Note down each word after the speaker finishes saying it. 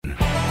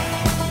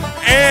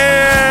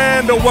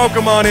And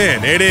welcome on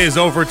in. It is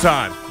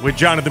overtime with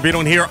Jonathan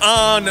Beadle here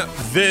on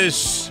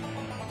this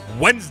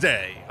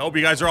Wednesday. Hope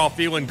you guys are all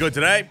feeling good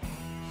today.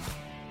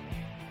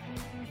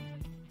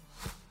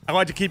 I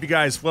like to keep you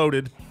guys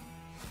floated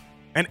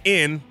and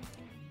in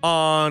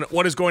on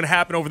what is going to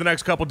happen over the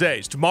next couple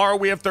days. Tomorrow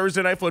we have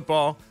Thursday Night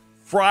Football.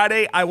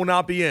 Friday I will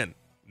not be in.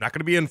 Not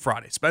going to be in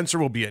Friday. Spencer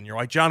will be in. You're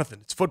like,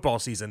 Jonathan, it's football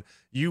season.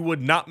 You would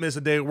not miss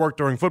a day of work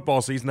during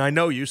football season. I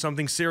know you.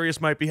 Something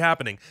serious might be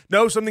happening.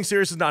 No, something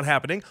serious is not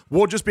happening.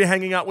 We'll just be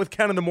hanging out with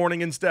Ken in the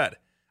morning instead.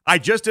 We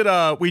just did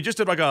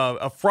like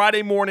a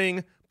Friday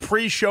morning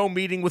pre-show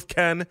meeting with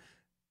Ken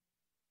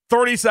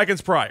 30 seconds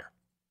prior.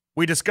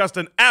 We discussed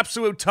an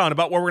absolute ton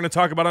about what we're going to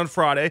talk about on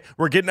Friday.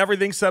 We're getting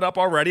everything set up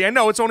already. I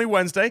know it's only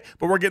Wednesday,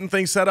 but we're getting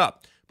things set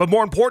up. But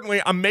more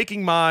importantly, I'm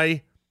making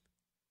my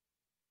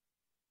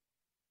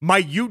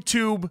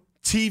YouTube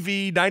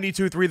TV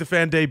 92.3 The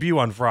Fan debut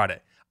on Friday.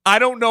 I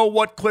don't know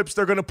what clips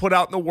they're going to put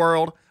out in the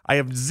world. I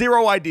have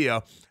zero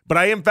idea, but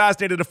I am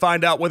fascinated to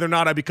find out whether or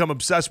not I become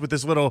obsessed with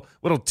this little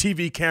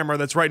TV camera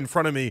that's right in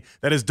front of me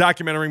that is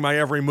documenting my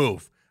every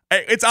move.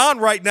 It's on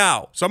right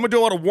now, so I'm going to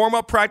do a lot of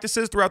warm-up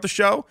practices throughout the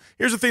show.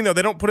 Here's the thing, though.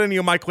 They don't put any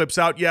of my clips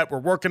out yet. We're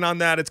working on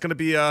that. It's going to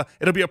be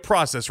it'll be a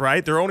process,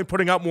 right? They're only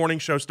putting out morning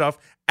show stuff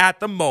at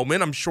the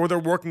moment. I'm sure they're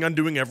working on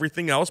doing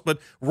everything else, but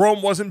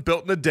Rome wasn't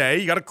built in a day.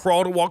 You got to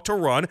crawl to walk to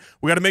run.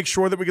 We got to make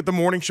sure that we get the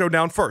morning show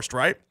down first,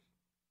 right?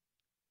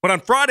 But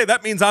on Friday,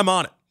 that means I'm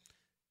on it.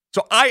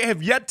 So I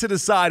have yet to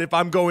decide if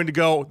I'm going to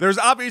go. There's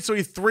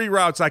obviously 3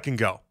 routes I can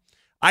go.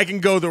 I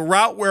can go the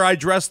route where I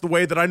dress the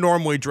way that I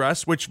normally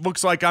dress, which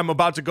looks like I'm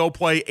about to go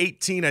play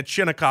 18 at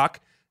Shinnecock,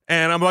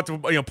 and I'm about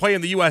to play in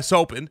the U.S.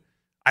 Open.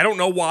 I don't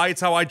know why. It's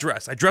how I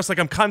dress. I dress like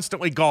I'm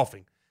constantly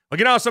golfing. Like,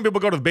 you know how some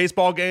people go to the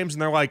baseball games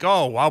and they're like,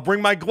 oh, I'll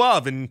bring my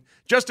glove, and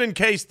just in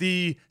case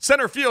the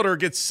center fielder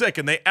gets sick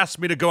and they ask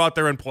me to go out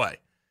there and play.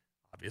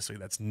 Obviously,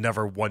 that's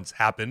never once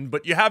happened,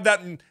 but you have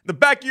that in the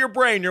back of your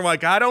brain. You're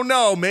like, I don't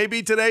know.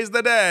 Maybe today's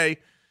the day.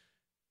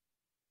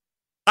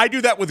 I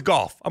do that with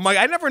golf. I'm like,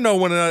 I never know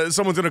when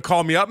someone's going to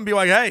call me up and be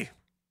like, hey,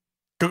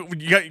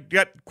 you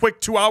got quick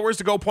 2 hours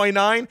to go play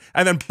 9,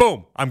 and then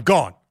boom, I'm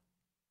gone.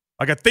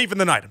 Like a thief in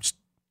the night. I'm just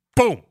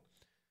boom.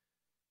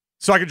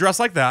 So I could dress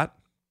like that.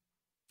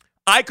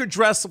 I could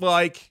dress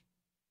like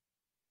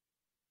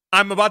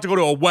I'm about to go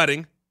to a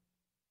wedding.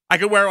 I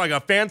could wear like a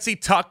fancy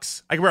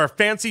tux. I could wear a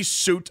fancy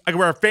suit. I could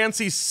wear a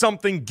fancy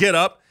something get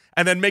up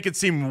and then make it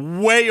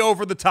seem way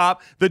over the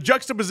top. The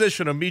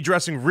juxtaposition of me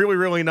dressing really,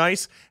 really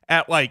nice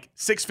at like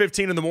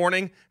 6:15 in the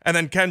morning, and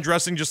then Ken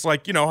dressing just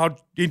like, how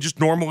he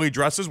just normally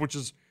dresses, which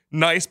is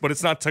nice, but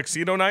it's not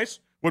tuxedo nice,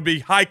 would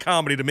be high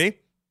comedy to me.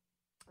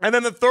 And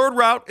then the third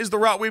route is the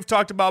route we've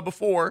talked about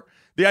before,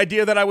 the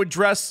idea that I would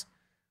dress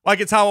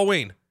like it's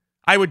Halloween.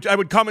 I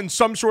would come in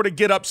some sort of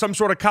get up, some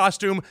sort of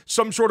costume,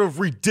 some sort of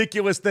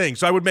ridiculous thing.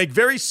 So I would make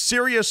very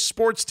serious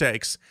sports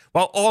takes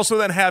while also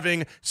then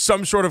having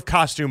some sort of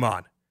costume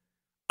on.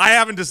 I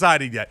haven't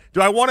decided yet.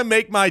 Do I want to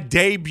make my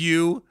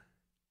debut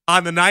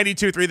on the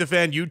 92.3 The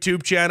Fan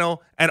YouTube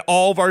channel and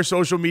all of our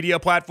social media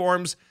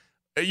platforms,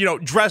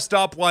 dressed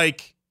up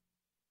like,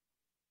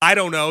 I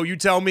don't know, you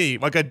tell me,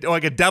 like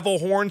a devil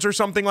horns or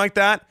something like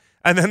that,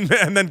 and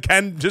then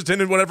Ken just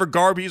in whatever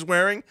garb he's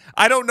wearing?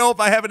 I don't know if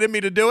I have it in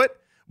me to do it,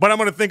 but I'm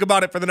going to think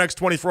about it for the next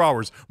 24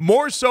 hours.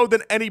 More so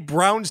than any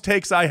Browns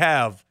takes I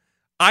have.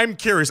 I'm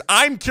curious.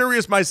 I'm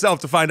curious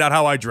myself to find out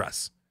how I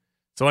dress.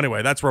 So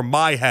anyway, that's where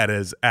my head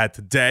is at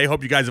today.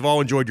 Hope you guys have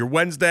all enjoyed your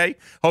Wednesday.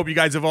 Hope you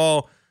guys have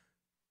all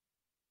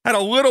had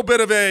a little bit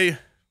of a,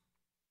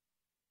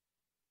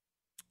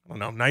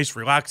 nice,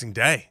 relaxing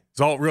day. That's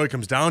all it really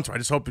comes down to. I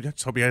just hope you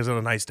guys had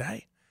a nice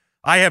day.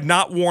 I have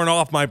not worn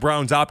off my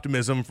Browns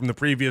optimism from the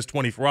previous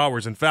 24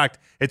 hours. In fact,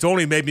 it's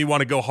only made me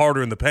want to go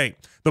harder in the paint.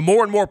 The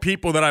more and more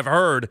people that I've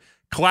heard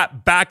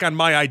clap back on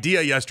my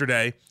idea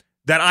yesterday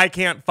that I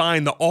can't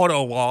find the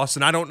auto loss,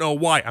 and I don't know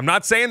why. I'm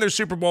not saying they're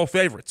Super Bowl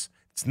favorites.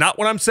 It's not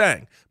what I'm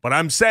saying, but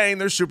I'm saying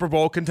they're Super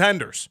Bowl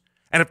contenders.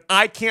 And if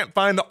I can't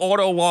find the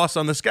auto loss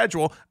on the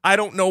schedule, I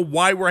don't know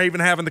why we're even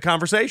having the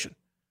conversation.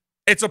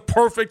 It's a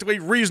perfectly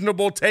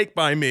reasonable take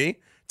by me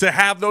to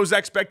have those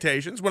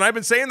expectations. When I've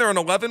been saying they're an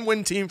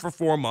 11-win team for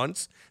 4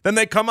 months, then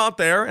they come out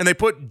there and they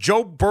put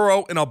Joe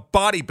Burrow in a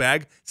body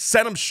bag,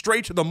 send him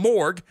straight to the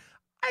morgue.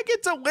 I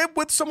get to live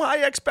with some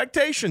high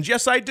expectations.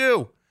 Yes, I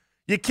do.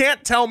 You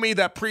can't tell me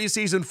that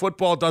preseason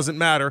football doesn't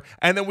matter,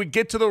 and then we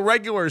get to the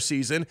regular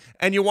season,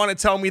 and you want to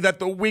tell me that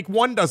the week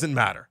 1 doesn't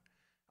matter.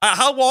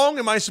 How long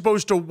am I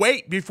supposed to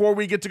wait before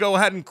we get to go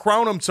ahead and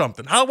crown them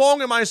something? How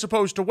long am I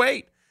supposed to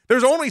wait?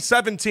 There's only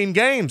 17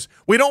 games.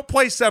 We don't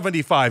play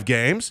 75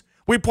 games.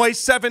 We play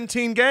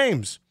 17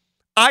 games.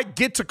 I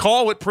get to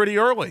call it pretty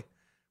early.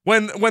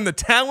 When the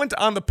talent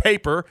on the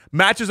paper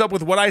matches up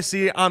with what I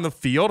see on the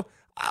field,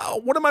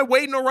 what am I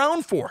waiting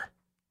around for?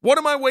 What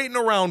am I waiting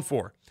around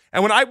for?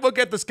 And when I look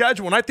at the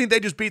schedule, and I think they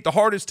just beat the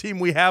hardest team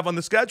we have on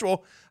the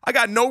schedule, I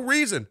got no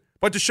reason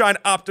but to shine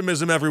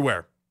optimism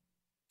everywhere.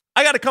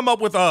 I got to come up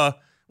with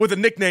with a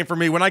nickname for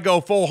me when I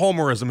go full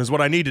homerism is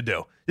what I need to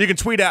do. You can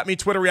tweet at me.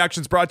 Twitter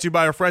reactions brought to you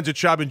by our friends at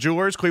Schaub &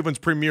 Jewelers, Cleveland's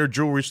premier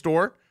jewelry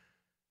store.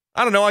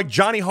 I don't know, like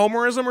Johnny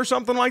Homerism or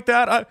something like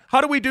that.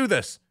 How do we do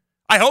this?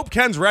 I hope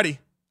Ken's ready.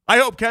 I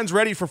hope Ken's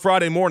ready for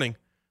Friday morning.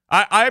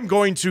 I'm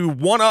going to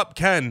one-up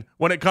Ken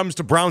when it comes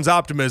to Browns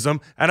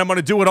optimism, and I'm going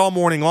to do it all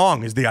morning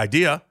long is the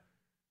idea.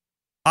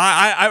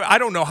 I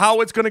don't know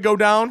how it's going to go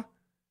down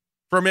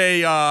from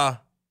a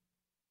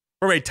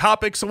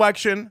topic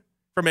selection,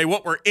 from a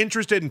what we're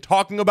interested in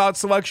talking about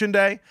selection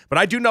day, but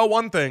I do know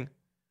one thing.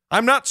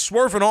 I'm not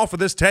swerving off of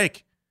this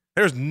take.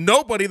 There's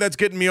nobody that's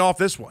getting me off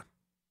this one.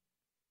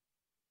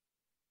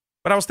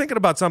 But I was thinking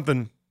about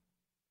something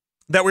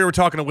that we were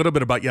talking a little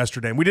bit about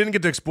yesterday, and we didn't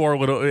get to explore a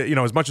little,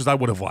 as much as I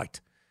would have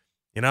liked.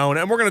 And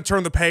we're going to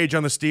turn the page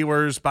on the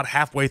Steelers about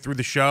halfway through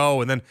the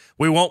show, and then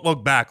we won't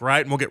look back,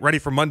 right? And we'll get ready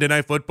for Monday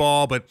Night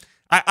Football. But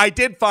I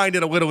did find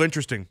it a little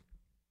interesting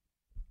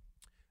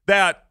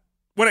that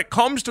when it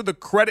comes to the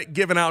credit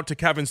given out to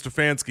Kevin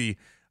Stefanski,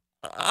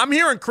 I'm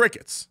hearing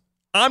crickets.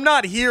 I'm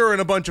not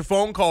hearing a bunch of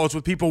phone calls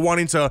with people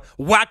wanting to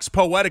wax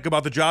poetic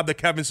about the job that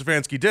Kevin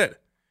Stefanski did.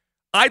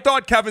 I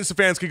thought Kevin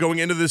Stefanski going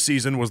into this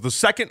season was the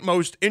second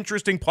most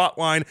interesting plot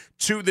line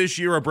to this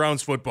year of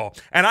Browns football.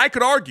 And I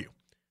could argue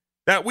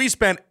that we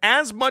spent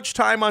as much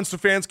time on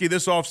Stefanski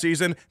this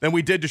offseason than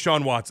we did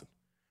Deshaun Watson.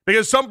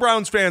 Because some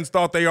Browns fans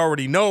thought they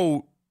already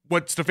know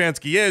what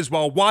Stefanski is,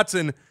 while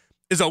Watson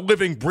is a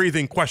living,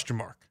 breathing question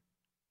mark.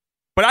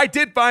 But I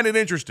did find it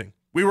interesting.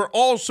 We were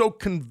all so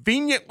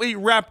conveniently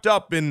wrapped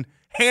up in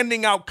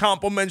handing out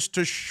compliments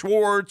to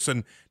Schwartz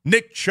and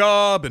Nick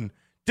Chubb and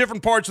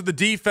different parts of the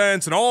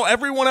defense and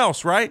everyone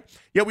else, right?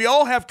 Yet we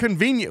all have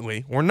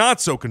conveniently, or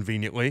not so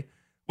conveniently,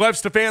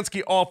 left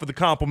Stefanski off of the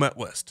compliment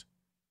list.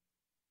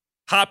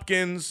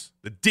 Hopkins,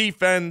 the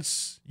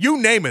defense,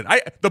 you name it.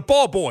 The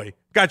ball boy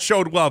got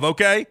showed love,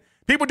 okay?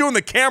 People doing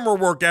the camera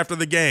work after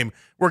the game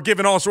were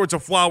given all sorts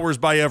of flowers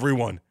by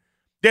everyone.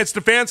 Yet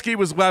Stefanski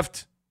was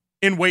left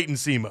in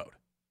wait-and-see mode.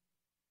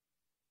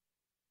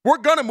 We're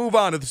going to move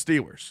on to the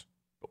Steelers.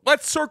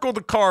 Let's circle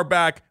the car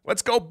back.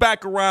 Let's go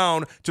back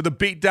around to the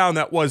beatdown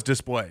that was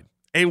displayed.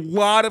 A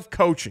lot of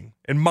coaching,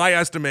 in my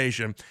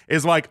estimation,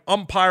 is like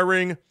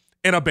umpiring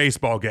in a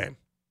baseball game.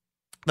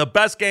 The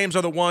best games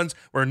are the ones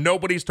where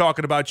nobody's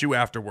talking about you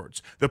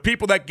afterwards. The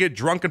people that get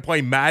drunk and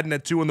play Madden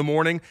at 2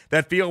 a.m.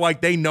 that feel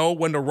like they know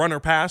when to run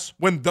or pass,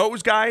 when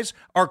those guys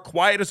are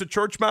quiet as a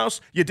church mouse,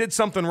 you did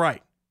something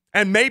right.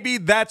 And maybe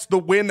that's the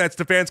win that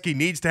Stefanski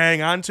needs to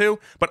hang on to,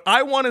 but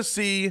I want to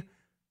see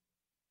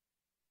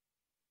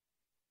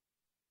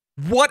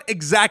what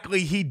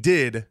exactly he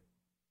did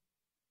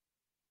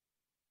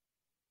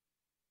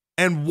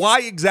and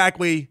why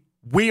exactly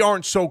we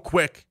aren't so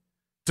quick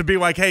to be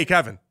like, hey,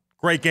 Kevin,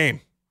 great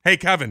game. Hey,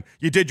 Kevin,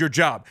 you did your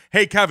job.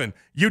 Hey, Kevin,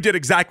 you did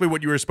exactly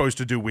what you were supposed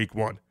to do week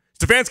one.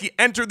 Stefanski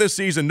entered this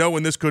season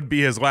knowing this could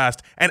be his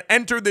last and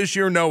entered this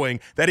year knowing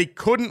that he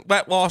couldn't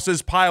let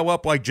losses pile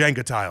up like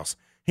Jenga tiles.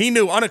 He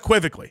knew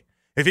unequivocally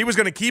if he was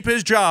going to keep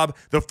his job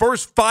the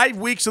first 5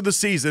 weeks of the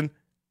season,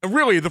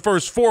 really the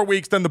first 4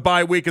 weeks, then the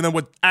bye week, and then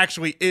what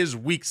actually is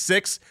week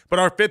 6, but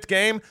our 5th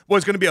game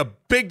was going to be a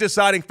big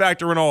deciding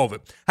factor in all of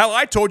it. Hell,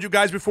 I told you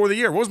guys before the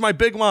year, what was my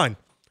big line?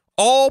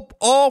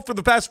 All for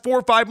the past 4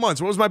 or 5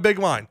 months. What was my big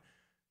line?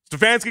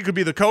 Stefanski could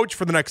be the coach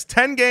for the next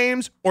 10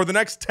 games or the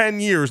next 10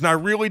 years, and I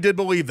really did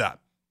believe that.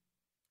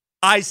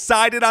 I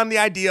sided on the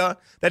idea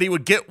that he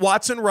would get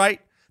Watson right,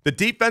 the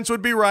defense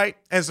would be right,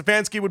 and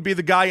Stefanski would be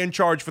the guy in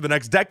charge for the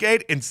next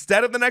decade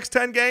instead of the next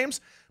 10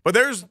 games. But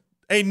there's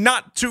a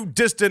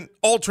not-too-distant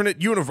alternate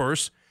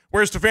universe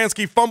where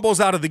Stefanski fumbles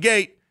out of the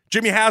gate,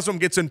 Jimmy Haslam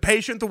gets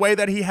impatient the way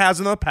that he has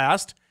in the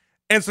past,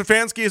 and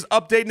Stefanski is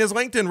updating his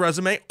LinkedIn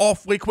resume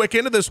awfully quick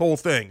into this whole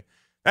thing.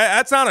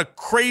 That's not a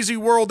crazy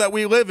world that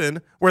we live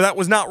in where that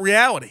was not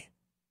reality.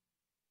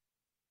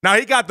 Now,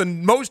 he got the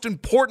most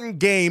important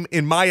game,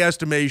 in my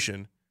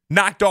estimation,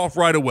 knocked off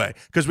right away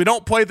because we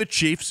don't play the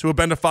Chiefs, who have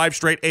been to 5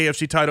 straight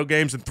AFC title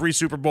games and 3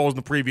 Super Bowls in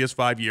the previous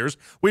 5 years.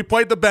 We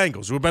played the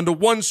Bengals, who have been to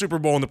 1 Super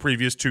Bowl in the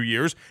previous 2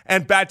 years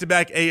and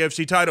back-to-back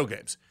AFC title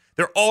games.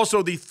 They're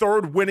also the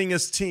 3rd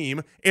winningest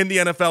team in the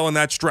NFL in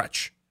that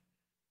stretch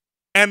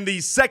and the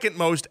 2nd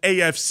most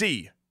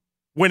AFC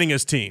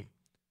winningest team.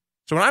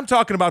 So when I'm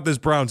talking about this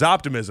Browns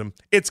optimism,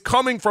 it's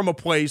coming from a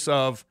place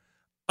of,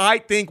 I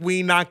think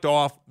we knocked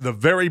off the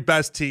very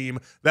best team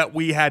that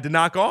we had to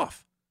knock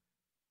off.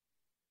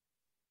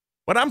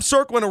 But I'm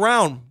circling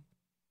around,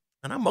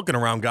 and I'm looking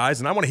around, guys,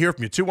 and I want to hear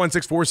from you.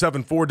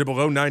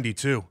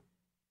 216-474-0092.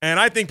 And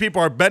I think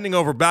people are bending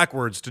over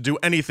backwards to do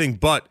anything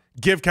but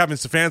give Kevin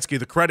Stefanski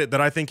the credit that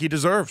I think he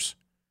deserves.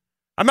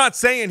 I'm not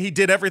saying he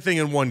did everything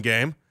in one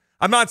game.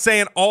 I'm not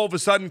saying all of a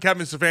sudden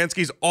Kevin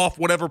Stefanski's off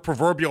whatever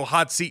proverbial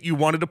hot seat you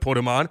wanted to put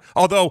him on.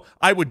 Although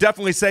I would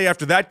definitely say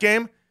after that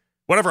game,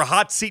 whatever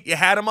hot seat you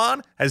had him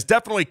on has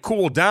definitely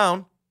cooled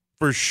down.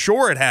 For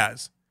sure it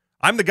has.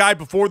 I'm the guy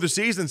before the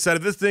season said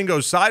if this thing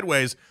goes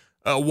sideways,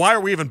 why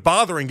are we even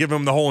bothering giving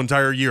him the whole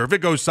entire year? If it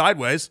goes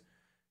sideways,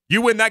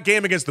 you win that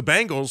game against the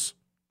Bengals,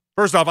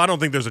 First off, I don't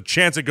think there's a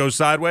chance it goes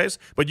sideways,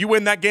 but you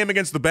win that game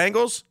against the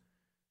Bengals,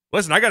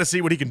 listen, I got to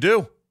see what he can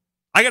do.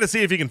 I got to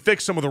see if he can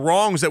fix some of the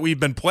wrongs that we've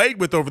been plagued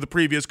with over the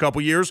previous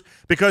couple years,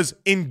 because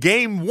in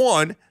game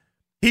one,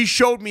 he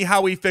showed me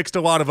how he fixed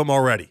a lot of them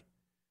already.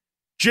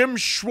 Jim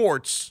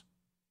Schwartz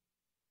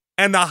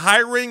and the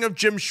hiring of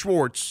Jim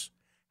Schwartz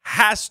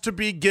has to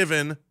be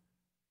given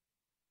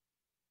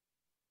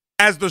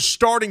as the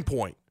starting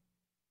point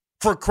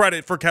for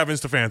credit for Kevin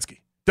Stefanski.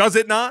 Does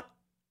it not?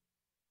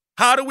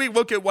 How do we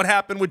look at what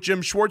happened with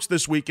Jim Schwartz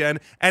this weekend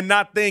and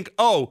not think,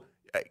 oh,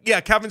 yeah,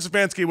 Kevin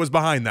Stefanski was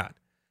behind that?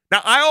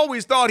 Now, I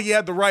always thought he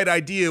had the right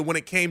idea when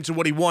it came to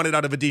what he wanted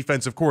out of a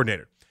defensive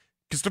coordinator.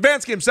 Because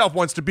Stefanski himself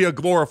wants to be a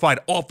glorified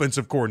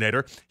offensive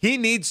coordinator. He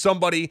needs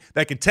somebody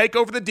that can take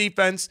over the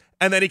defense,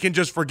 and then he can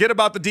just forget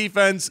about the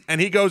defense,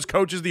 and he goes,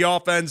 coaches the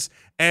offense,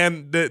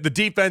 and the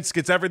defense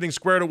gets everything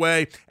squared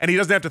away, and he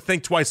doesn't have to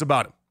think twice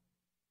about it.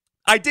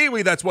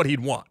 Ideally, that's what he'd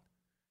want.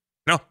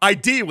 Now,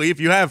 ideally, if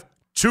you have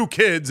 2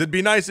 kids, it'd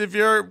be nice if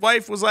your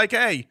wife was like,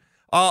 hey,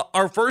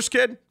 our first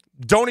kid,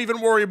 don't even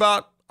worry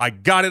about. I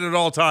got it at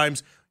all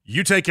times.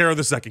 You take care of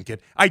the second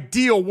kid.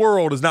 Ideal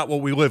world is not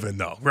what we live in,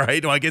 though,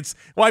 right? Like,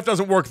 life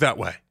doesn't work that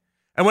way.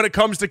 And when it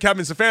comes to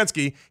Kevin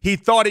Stefanski, he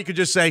thought he could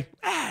just say,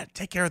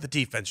 take care of the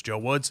defense, Joe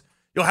Woods.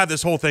 You'll have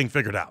this whole thing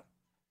figured out.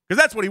 Because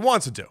that's what he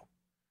wants to do.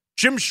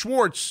 Jim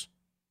Schwartz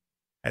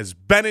has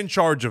been in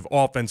charge of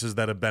offenses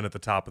that have been at the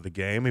top of the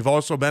game. He's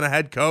also been a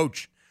head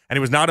coach. And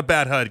he was not a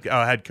bad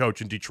head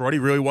coach in Detroit. He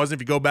really wasn't.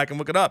 If you go back and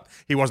look it up,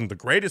 he wasn't the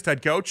greatest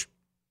head coach,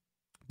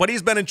 but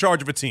he's been in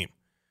charge of a team.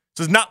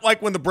 This is not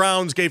like when the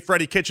Browns gave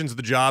Freddie Kitchens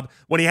the job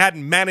when he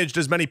hadn't managed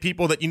as many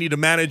people that you need to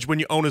manage when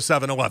you own a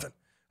 7-Eleven.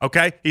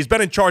 Okay? He's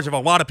been in charge of a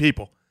lot of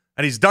people,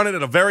 and he's done it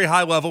at a very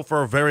high level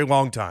for a very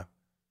long time.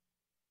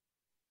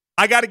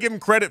 I got to give him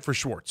credit for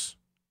Schwartz.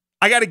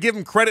 I got to give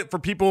him credit for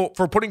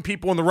putting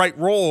people in the right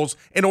roles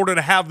in order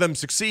to have them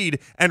succeed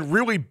and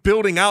really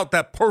building out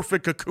that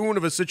perfect cocoon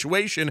of a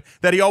situation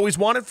that he always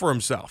wanted for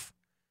himself.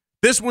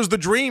 This was the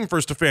dream for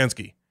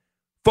Stefanski.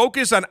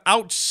 Focus on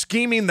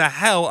out-scheming the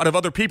hell out of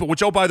other people,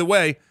 which, oh, by the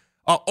way,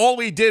 all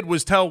he did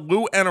was tell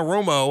Lou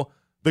Anarumo,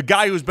 the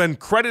guy who's been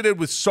credited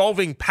with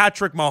solving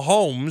Patrick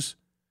Mahomes,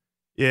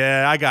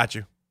 yeah, I got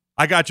you.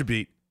 I got you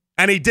beat.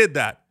 And he did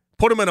that.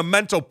 Put him in a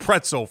mental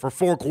pretzel for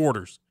 4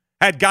 quarters.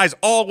 Had guys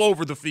all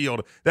over the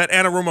field that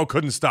Anarumo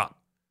couldn't stop.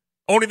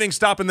 Only thing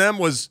stopping them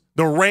was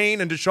the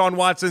rain and Deshaun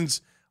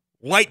Watson's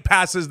light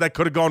passes that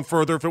could have gone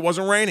further if it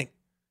wasn't raining.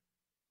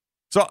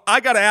 So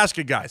I got to ask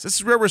you guys, this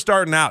is where we're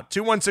starting out.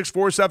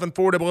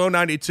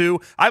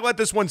 216-474-0092. I let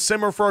this one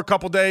simmer for a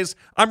couple days.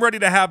 I'm ready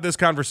to have this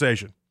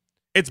conversation.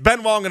 It's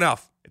been long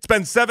enough. It's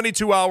been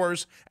 72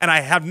 hours, and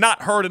I have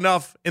not heard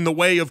enough in the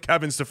way of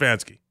Kevin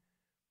Stefanski.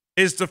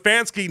 Is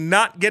Stefanski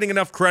not getting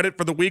enough credit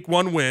for the Week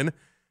 1 win?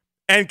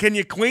 And can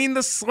you clean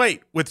the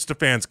slate with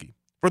Stefanski?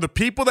 For the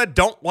people that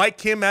don't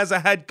like him as a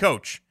head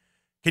coach,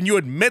 can you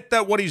admit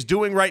that what he's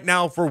doing right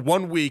now for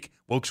 1 week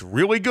looks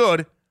really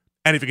good?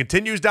 And if he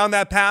continues down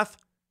that path,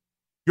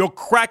 you'll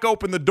crack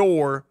open the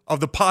door of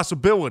the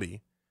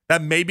possibility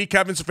that maybe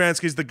Kevin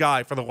Stefanski is the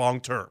guy for the long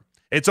term.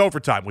 It's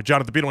overtime with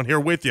Jonathan Peterlin here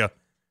with you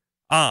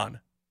on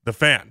The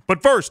Fan.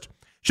 But first,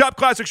 shop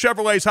Classic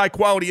Chevrolet's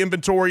high-quality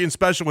inventory and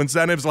special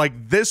incentives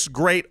like this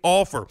great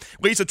offer.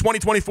 Lease a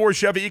 2024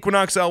 Chevy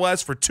Equinox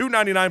LS for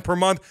 $299 per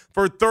month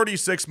for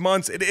 36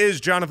 months. It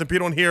is Jonathan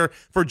Peterlin here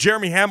for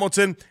Jeremy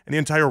Hamilton and the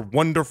entire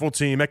wonderful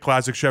team at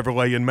Classic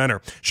Chevrolet in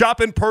Menor. Shop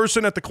in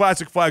person at the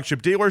Classic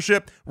Flagship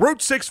Dealership,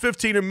 Route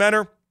 615 in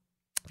Menor.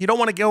 If you don't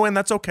want to go in,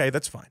 that's okay.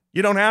 That's fine.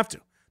 You don't have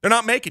to. They're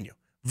not making you.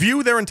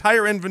 View their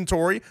entire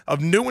inventory of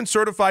new and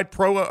certified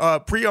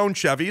pre-owned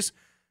Chevys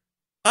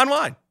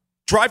online.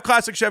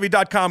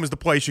 DriveClassicChevy.com is the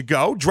place you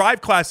go.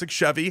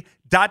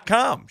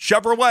 DriveClassicChevy.com.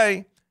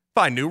 Chevrolet,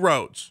 find new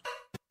roads.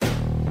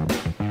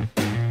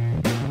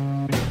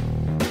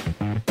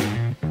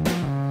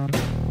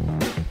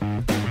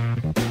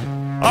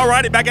 All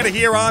righty, back at it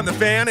here on The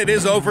Fan. It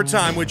is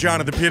overtime with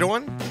Jonathan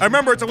Peterlin. I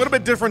remember it's a little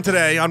bit different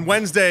today. On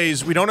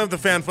Wednesdays, we don't have The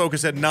Fan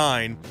Focus at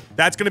 9.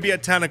 That's going to be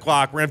at 10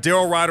 o'clock. We're going to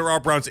have Daryl Ryder, our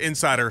Browns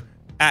insider,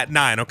 at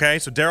 9, okay?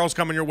 So Daryl's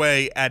coming your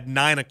way at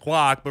 9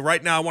 o'clock. But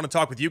right now, I want to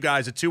talk with you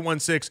guys at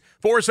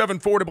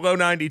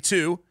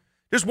 216-474-0092.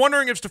 Just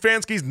wondering if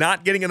Stefanski's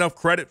not getting enough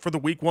credit for the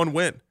Week 1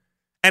 win.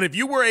 And if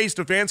you were a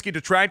Stefanski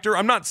detractor,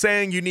 I'm not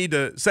saying you need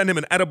to send him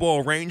an edible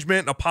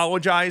arrangement and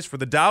apologize for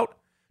the doubt.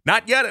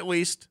 Not yet, at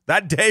least.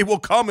 That day will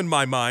come in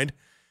my mind.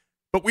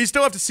 But we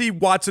still have to see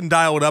Watson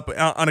dial it up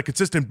on a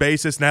consistent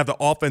basis and have the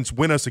offense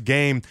win us a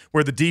game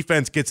where the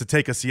defense gets to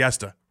take a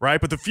siesta, right?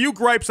 But the few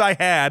gripes I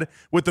had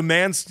with the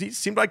man, he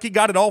seemed like he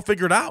got it all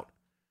figured out.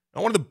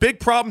 And one of the big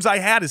problems I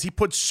had is he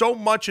put so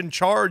much in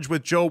charge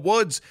with Joe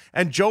Woods,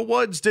 and Joe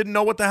Woods didn't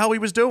know what the hell he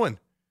was doing.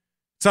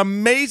 It's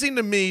amazing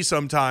to me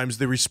sometimes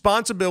the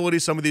responsibility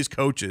some of these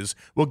coaches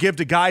will give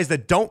to guys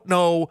that don't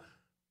know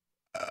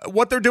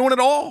what they're doing at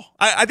all.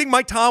 I think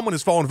Mike Tomlin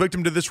has fallen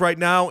victim to this right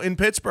now in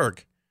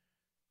Pittsburgh.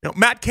 You know,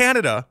 Matt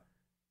Canada,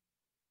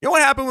 you know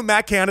what happened with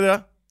Matt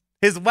Canada?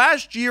 His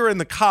last year in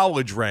the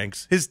college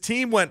ranks, his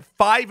team went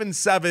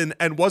 5-7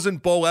 and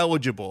wasn't bowl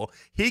eligible.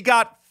 He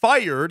got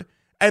fired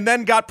and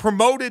then got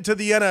promoted to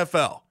the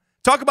NFL.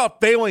 Talk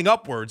about failing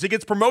upwards. He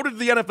gets promoted to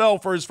the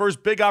NFL for his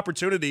first big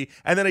opportunity,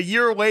 and then a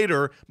year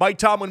later, Mike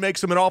Tomlin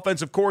makes him an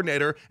offensive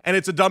coordinator, and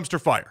it's a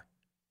dumpster fire.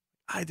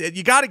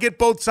 You got to get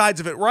both sides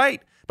of it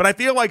right. But I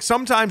feel like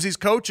sometimes these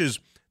coaches,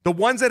 the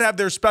ones that have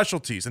their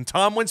specialties, and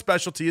Tomlin's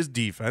specialty is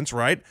defense,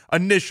 right,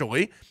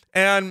 initially,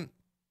 and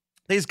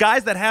these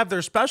guys that have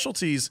their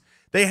specialties,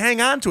 they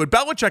hang on to it.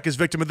 Belichick is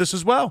victim of this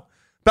as well.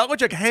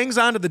 Belichick hangs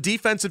on to the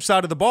defensive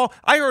side of the ball.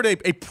 I heard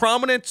a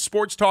prominent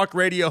sports talk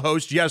radio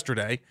host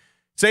yesterday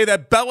say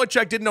that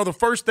Belichick didn't know the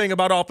first thing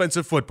about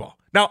offensive football.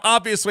 Now,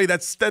 obviously,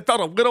 that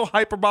felt a little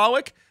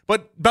hyperbolic,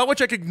 but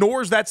Belichick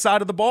ignores that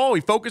side of the ball.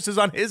 He focuses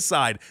on his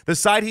side, the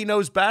side he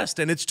knows best,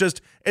 and it's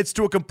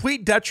to a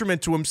complete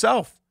detriment to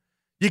himself.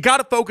 You got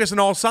to focus on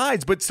all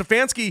sides, but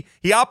Stefanski,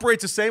 he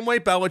operates the same way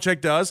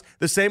Belichick does,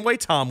 the same way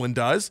Tomlin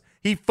does.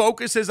 He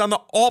focuses on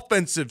the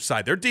offensive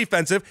side. They're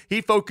defensive.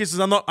 He focuses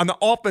on the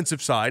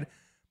offensive side.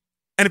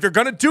 And if you're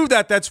going to do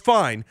that, that's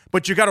fine,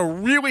 but you got to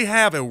really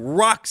have a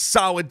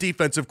rock-solid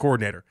defensive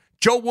coordinator.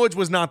 Joe Woods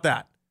was not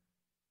that.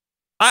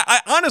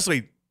 I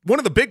honestly, one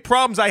of the big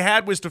problems I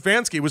had with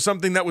Stefanski was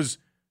something that was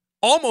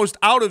almost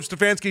out of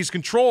Stefanski's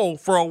control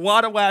for a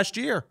lot of last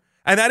year,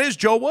 and that is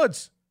Joe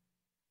Woods.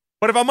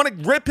 But if I'm going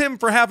to rip him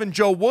for having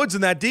Joe Woods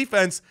in that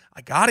defense,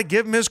 I got to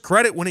give him his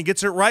credit when he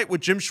gets it right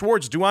with Jim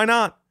Schwartz, do I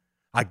not?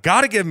 I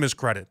got to give him his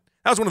credit.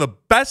 That was one of the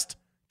best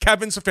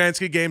Kevin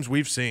Stefanski games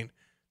we've seen.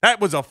 That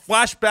was a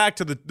flashback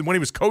to when he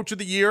was coach of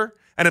the year,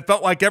 and it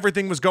felt like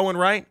everything was going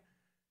right.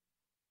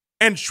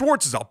 And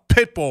Schwartz is a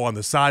pit bull on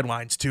the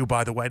sidelines, too,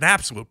 by the way. An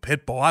absolute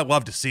pit bull. I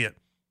love to see it.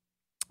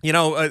 You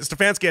know,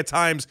 Stefanski at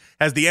times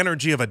has the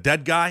energy of a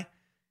dead guy.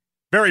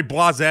 Very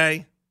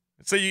blasé.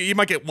 So you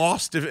might get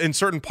lost in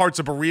certain parts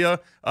of Berea,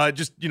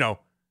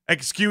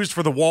 excused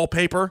for the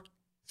wallpaper.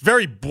 It's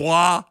very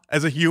blah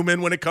as a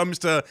human when it comes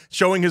to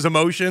showing his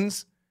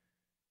emotions.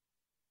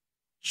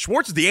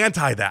 Schwartz is the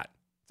anti that.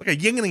 It's like a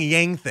yin and a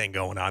yang thing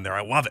going on there.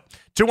 I love it.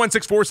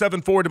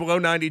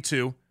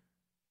 216-474-0092.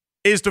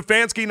 Is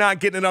Stefanski not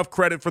getting enough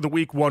credit for the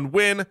Week 1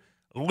 win?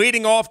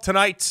 Leading off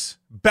tonight,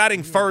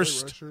 batting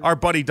first, our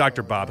buddy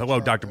Dr. Bob. Hello,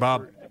 Dr.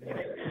 Bob.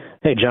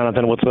 Hey,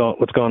 Jonathan, what's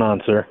going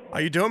on, sir? How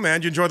you doing, man?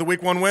 Did you enjoy the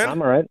Week 1 win?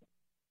 I'm all right.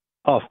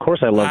 Oh, of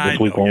course I love this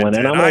Week 1 win.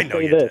 And I'm going to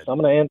say this. I'm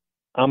going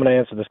to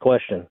answer this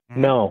question.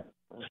 No,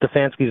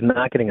 Stefanski's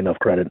not getting enough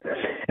credit.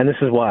 And this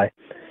is why.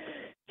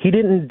 He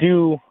didn't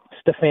do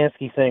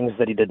Stefanski things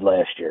that he did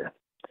last year.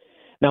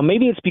 Now,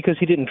 maybe it's because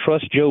he didn't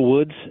trust Joe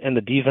Woods and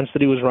the defense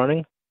that he was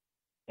running.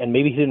 And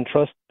maybe he didn't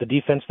trust the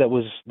defense that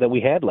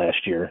we had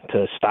last year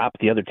to stop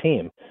the other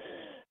team.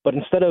 But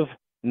instead of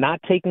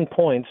not taking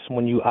points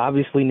when you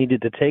obviously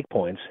needed to take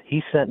points,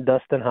 he sent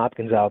Dustin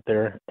Hopkins out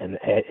there and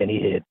he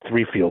hit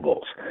 3 field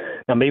goals.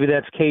 Now, maybe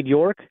that's Cade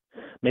York.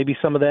 Maybe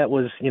some of that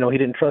was, he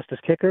didn't trust his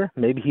kicker.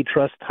 Maybe he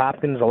trusts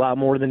Hopkins a lot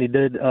more than he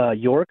did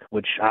York,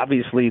 which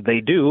obviously they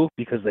do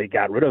because they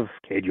got rid of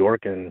Cade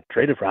York and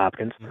traded for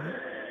Hopkins. Mm-hmm.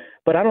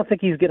 But I don't think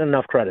he's getting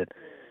enough credit.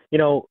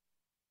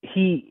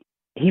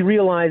 He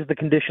realized the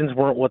conditions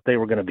weren't what they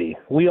were going to be.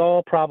 We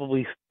all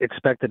probably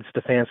expected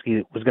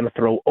Stefanski was going to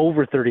throw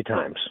over 30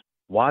 times.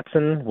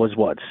 Watson was,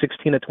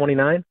 16 of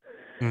 29?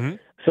 Mm-hmm.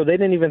 So they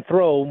didn't even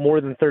throw more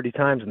than 30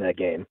 times in that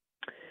game.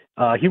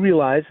 He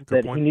realized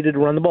that he needed to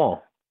run the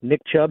ball.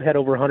 Nick Chubb had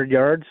over 100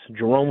 yards.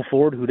 Jerome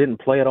Ford, who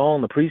didn't play at all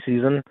in the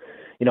preseason,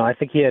 I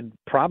think he had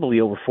probably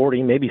over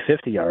 40, maybe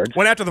 50 yards.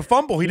 When after the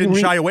fumble, he didn't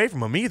shy away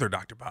from him either,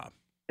 Dr. Bob.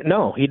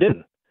 No, he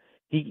didn't.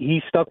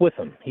 He stuck with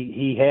him.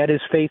 He had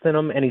his faith in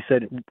him, and he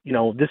said,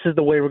 this is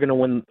the way we're going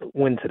to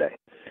win today.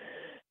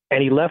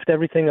 And he left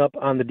everything up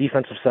on the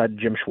defensive side of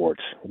Jim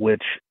Schwartz,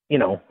 which,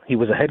 he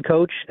was a head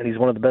coach, and he's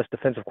one of the best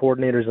defensive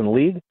coordinators in the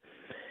league.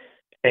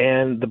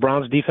 And the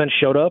Browns defense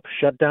showed up,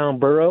 shut down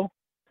Burrow.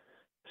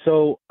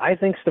 So I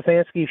think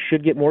Stefanski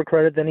should get more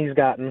credit than he's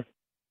gotten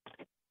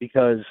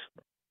because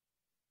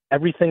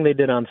everything they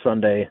did on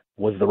Sunday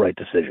was the right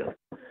decision.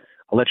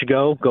 I'll let you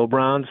go. Go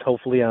Browns.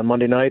 Hopefully on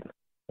Monday night,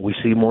 we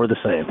see more of the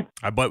same.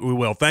 I bet we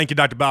will. Thank you,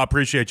 Dr. Bob.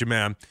 Appreciate you,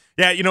 man.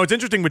 Yeah, it's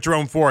interesting with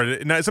Jerome Ford.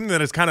 And it's something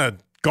that has kind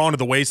of gone to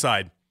the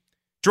wayside.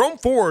 Jerome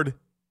Ford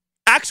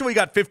actually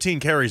got 15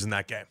 carries in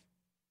that game.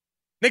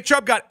 Nick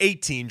Chubb got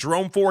 18.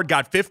 Jerome Ford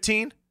got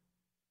 15.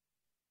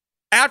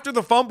 After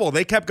the fumble,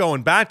 they kept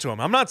going back to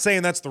him. I'm not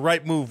saying that's the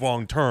right move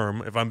long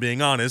term, if I'm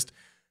being honest.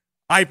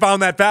 I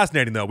found that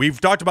fascinating, though. We've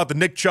talked about the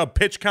Nick Chubb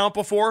pitch count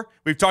before.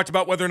 We've talked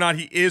about whether or not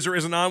he is or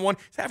isn't on one.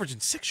 He's averaging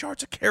 6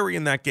 yards a carry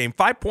in that game,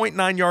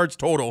 5.9 yards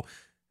total.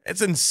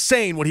 It's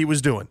insane what he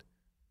was doing.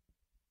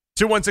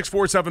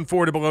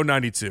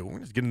 216-474-0092. We're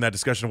just getting that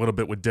discussion a little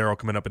bit with Daryl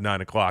coming up at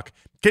 9 o'clock.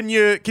 Can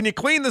you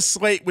clean the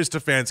slate with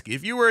Stefanski?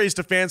 If you were a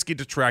Stefanski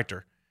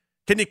detractor,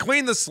 can you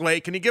clean the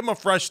slate? Can you give him a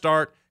fresh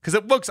start?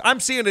 Because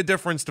I'm seeing a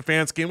difference,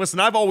 Stefanski. And listen,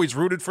 I've always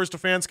rooted for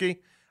Stefanski.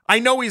 I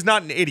know he's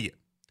not an idiot.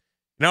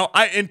 Now,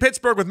 in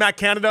Pittsburgh with Matt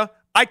Canada,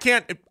 I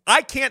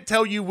can't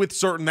tell you with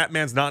certain that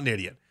man's not an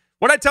idiot.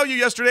 What I tell you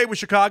yesterday with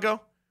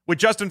Chicago, with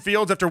Justin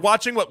Fields after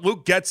watching what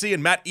Luke Getsy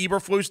and Matt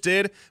Eberflus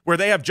did, where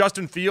they have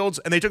Justin Fields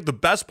and they took the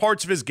best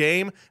parts of his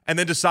game and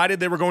then decided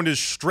they were going to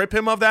strip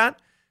him of that?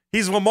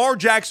 He's Lamar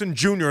Jackson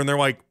Jr., and they're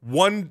like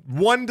one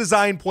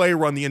design play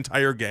run the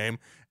entire game.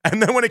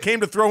 And then when it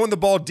came to throwing the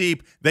ball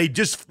deep, they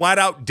just flat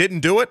out didn't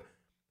do it.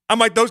 I'm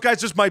like, those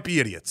guys just might be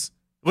idiots.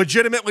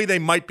 Legitimately, they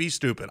might be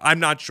stupid. I'm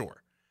not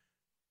sure.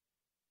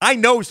 I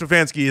know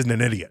Stefanski isn't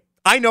an idiot.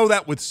 I know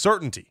that with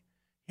certainty.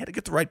 He had to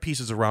get the right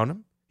pieces around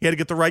him. He had to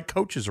get the right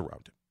coaches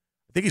around him.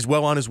 I think he's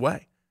well on his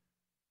way.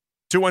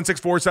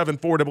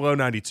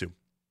 216-474-0092.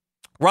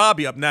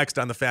 Robbie up next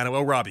on the Fan.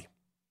 Hello, Robbie.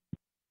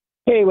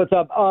 Hey, what's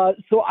up?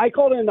 So I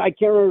called in, I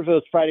can't remember if it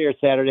was Friday or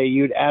Saturday.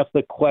 You'd asked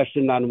the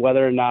question on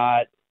whether or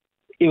not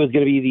it was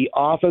going to be the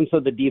offense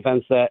or the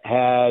defense that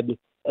had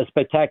a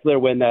spectacular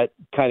win that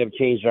kind of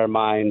changed our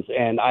minds.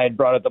 And I had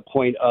brought up the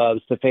point of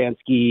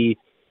Stefanski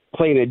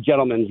playing a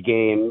gentleman's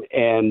game,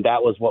 and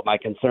that was what my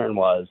concern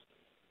was.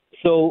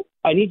 So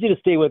I need you to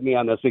stay with me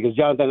on this because,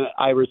 Jonathan,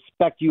 I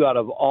respect you out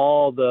of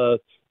all the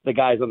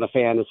guys on the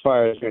Fan as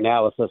far as your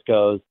analysis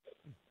goes,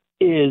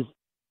 is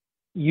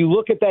you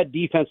look at that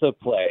defensive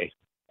play.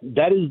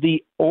 That is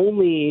the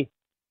only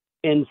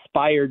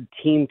inspired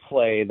team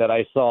play that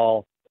I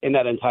saw in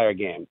that entire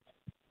game.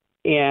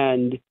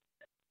 And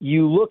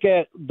you look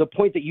at the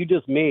point that you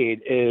just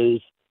made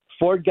is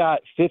Ford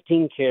got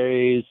 15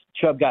 carries,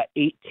 Chubb got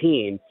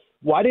 18.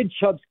 Why did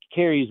Chubb's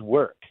carries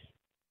work?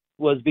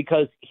 Was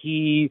because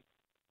he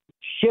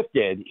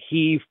shifted.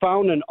 He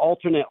found an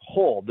alternate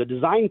hole. The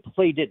design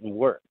play didn't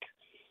work.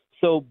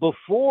 So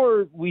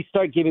before we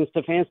start giving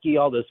Stefanski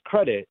all this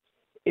credit,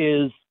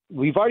 is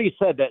we've already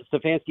said that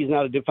Stefanski's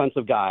not a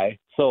defensive guy,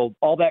 so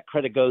all that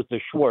credit goes to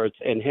Schwartz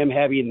and him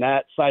having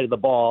that side of the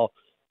ball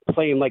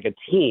playing like a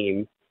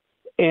team.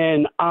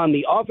 And on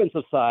the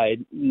offensive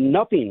side,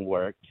 nothing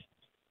worked.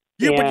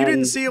 Yeah, but you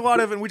didn't see a lot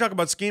of, and we talk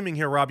about scheming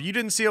here, Rob, you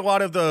didn't see a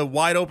lot of the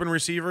wide open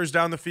receivers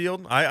down the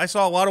field? I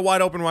saw a lot of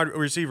wide open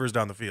receivers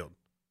down the field.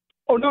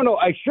 Oh, no,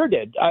 I sure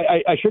did.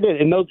 I sure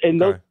did. And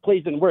those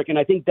plays didn't work. And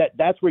I think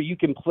that's where you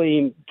can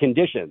play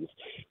conditions.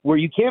 Where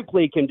you can't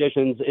play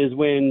conditions is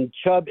when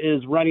Chubb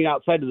is running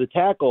outside of the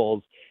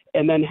tackles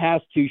and then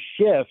has to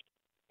shift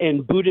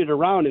and boot it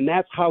around. And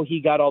that's how he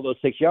got all those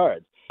 6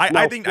 yards.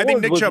 I think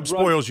Nick Chubb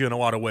spoils you in a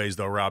lot of ways,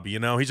 though, Robbie. You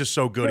know, he's just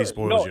so good, he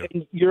spoils you.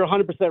 And you're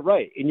 100%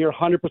 right. And you're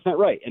 100%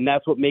 right. And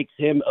that's what makes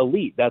him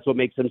elite. That's what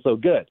makes him so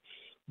good.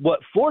 What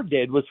Ford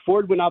did was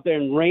Ford went out there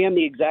and ran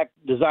the exact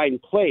design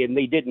play, and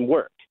they didn't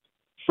work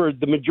for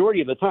the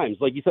majority of the times.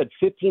 Like you said,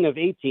 15 of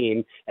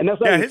 18. And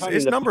that's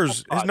his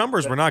numbers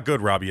were not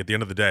good, Robbie, at the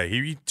end of the day.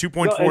 He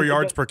 2.4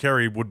 yards per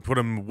carry would put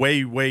him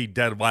way, way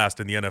dead last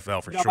in the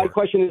NFL for sure. My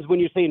question is, when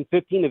you're saying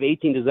 15 of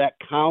 18, does that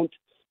count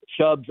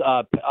Chubb's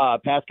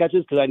pass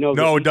catches? Because I know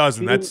no, it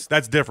doesn't.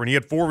 That's different. He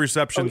had 4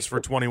 receptions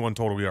for 21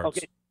 total yards.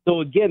 Okay,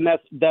 so again,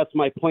 that's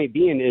my point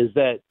being is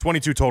that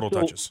 22 total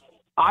touches.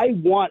 I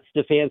want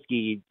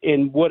Stefanski,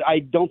 and what I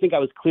don't think I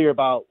was clear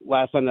about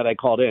last time that I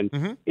called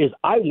in is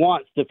I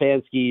want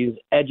Stefanski's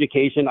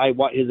education. I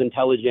want his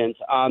intelligence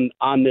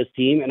on this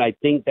team, and I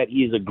think that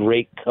he's a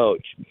great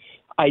coach.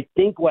 I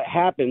think what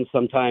happens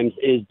sometimes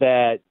is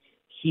that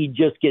he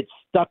just gets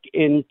stuck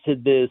into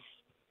this,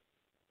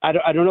 I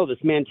don't know, this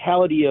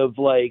mentality of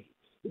like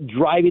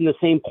driving the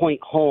same point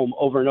home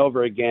over and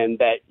over again,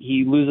 that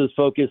he loses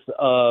focus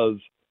of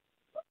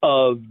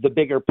the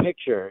bigger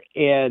picture.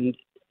 And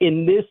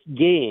in this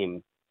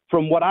game,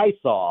 from what I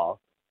saw,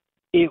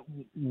 it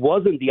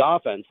wasn't the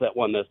offense that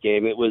won this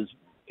game. It was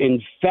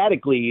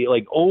emphatically,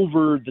 like,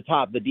 over the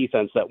top, the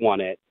defense that won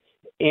it.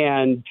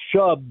 And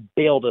Chubb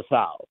bailed us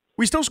out.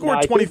 We still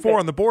scored 24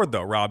 on the board,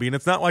 though, Robbie, and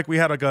it's not like we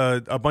had like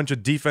a bunch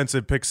of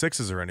defensive pick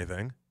sixes or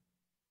anything.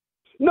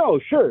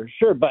 No, sure,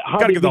 but how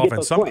got to did give the we get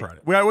offense those some points?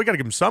 credit. We got to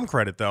give them some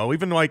credit, though.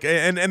 Even like,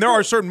 and there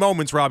are certain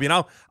moments, Robbie,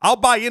 and I'll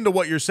buy into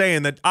what you're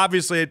saying. That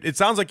obviously it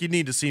sounds like you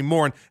need to see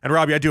more. And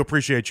Robbie, I do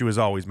appreciate you as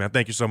always, man.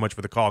 Thank you so much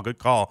for the call. Good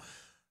call.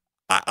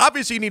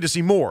 Obviously, you need to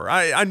see more.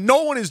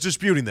 No one is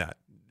disputing that.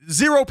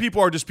 Zero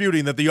people are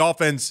disputing that the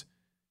offense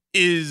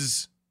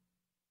is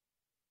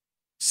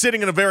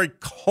sitting in a very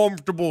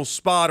comfortable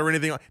spot or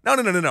anything.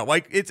 No.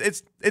 Like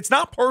it's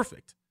not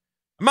perfect.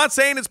 I'm not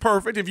saying it's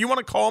perfect. If you want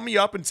to call me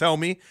up and tell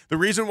me the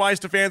reason why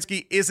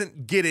Stefanski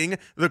isn't getting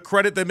the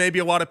credit that maybe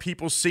a lot of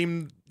people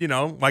seem,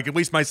 like at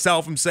least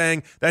myself, I'm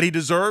saying that he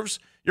deserves,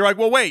 you're like,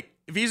 well, wait,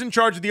 if he's in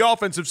charge of the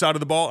offensive side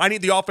of the ball, I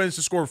need the offense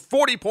to score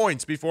 40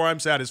 points before I'm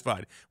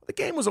satisfied. Well, the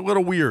game was a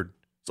little weird.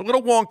 It's a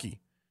little wonky.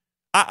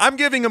 I'm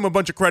giving him a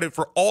bunch of credit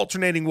for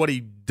alternating what he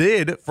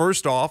did,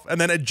 first off,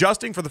 and then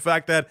adjusting for the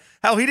fact that,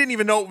 hell, he didn't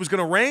even know it was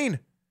going to rain.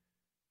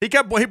 He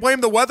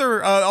blamed the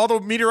weather, all the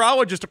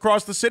meteorologists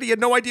across the city. He had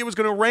no idea it was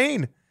going to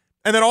rain.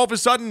 And then all of a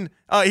sudden,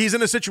 he's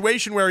in a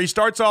situation where he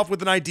starts off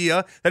with an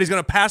idea that he's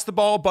going to pass the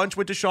ball a bunch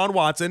with Deshaun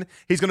Watson.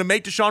 He's going to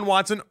make Deshaun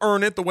Watson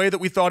earn it the way that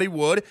we thought he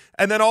would.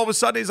 And then all of a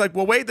sudden, he's like,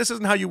 well, wait, this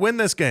isn't how you win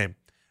this game.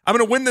 I'm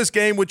going to win this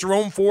game with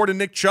Jerome Ford and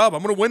Nick Chubb.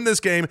 I'm going to win this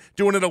game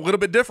doing it a little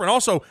bit different.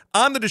 Also,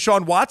 on the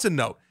Deshaun Watson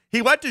note,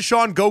 he let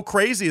Deshaun go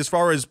crazy as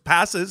far as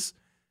passes.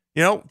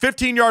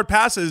 15-yard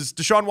passes,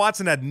 Deshaun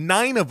Watson had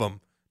 9 of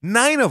them.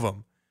 9 of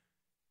them.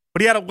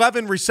 But he had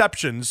 11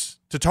 receptions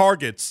to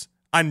targets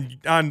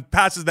on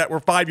passes that were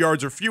 5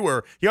 yards or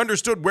fewer. He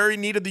understood where he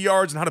needed the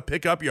yards and how to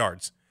pick up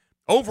yards.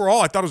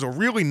 Overall, I thought it was a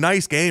really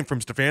nice game from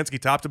Stefanski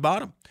top to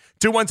bottom.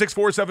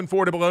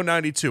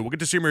 216-474-0092. We'll get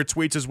to see your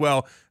tweets as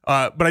well.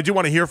 But I do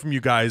want to hear from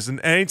you guys. And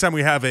anytime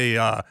we have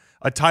a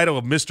title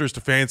of Mr.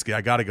 Stefanski,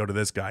 I got to go to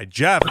this guy.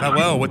 Jeff,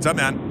 hello. What's up,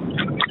 man?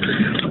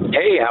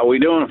 Hey, how we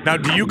doing? Now,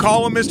 do you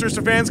call him Mr.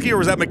 Stefanski, or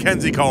was that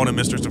Mackenzie calling him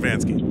Mr.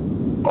 Stefanski?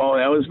 Oh,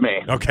 that was me.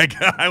 Okay,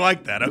 I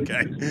like that.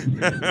 Okay.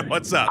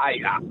 What's up?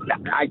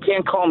 I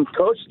can't call him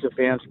Coach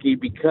Stefanski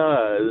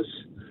because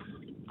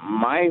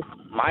my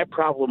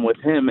problem with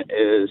him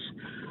is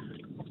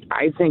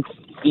I think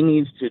he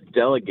needs to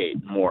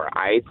delegate more.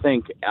 I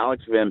think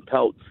Alex Van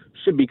Pelt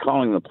should be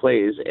calling the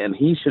plays, and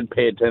he should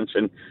pay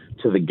attention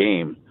to the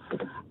game.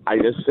 I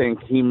just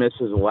think he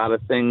misses a lot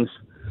of things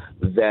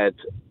that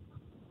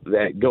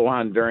go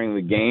on during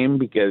the game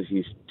because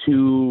he's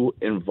too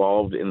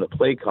involved in the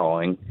play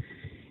calling.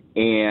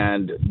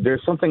 And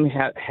there's something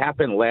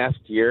happened last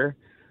year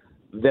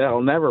that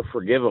I'll never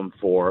forgive him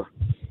for.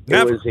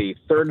 Never. It was a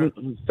third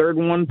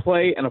and 1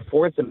 play and a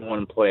 4th and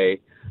 1 play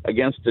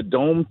against a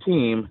dome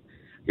team.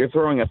 You're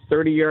throwing a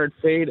 30-yard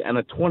fade and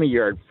a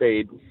 20-yard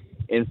fade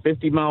in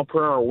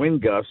 50-mile-per-hour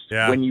wind gusts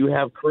when you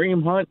have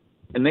Kareem Hunt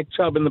and Nick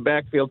Chubb in the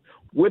backfield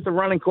with a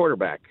running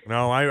quarterback.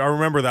 No, I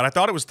remember that. I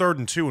thought it was 3rd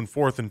and 2 and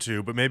 4th and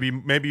 2, but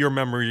maybe your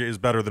memory is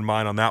better than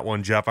mine on that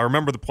one, Jeff. I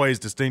remember the plays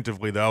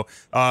distinctively, though,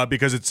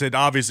 because it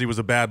obviously was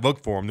a bad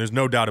look for him. There's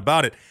no doubt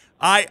about it.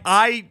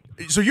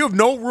 So you have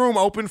no room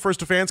open for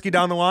Stefanski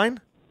down the line?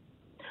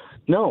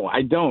 No,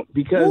 I don't,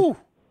 because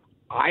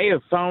I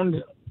have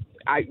found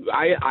I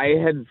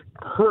had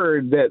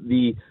heard that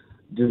the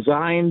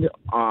designed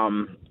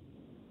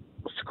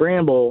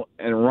scramble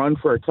and run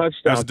for a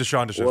touchdown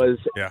was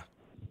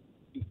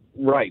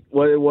right.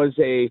 Well, it was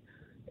a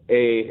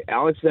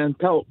Alex Van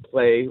Pelt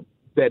play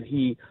that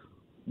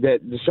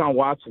Deshaun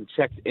Watson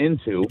checked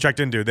into.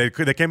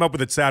 They came up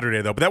with it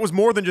Saturday, though. But that was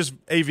more than just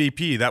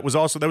AVP. That was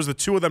the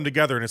two of them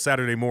together in a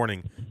Saturday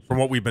morning, from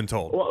what we've been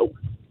told.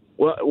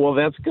 Well,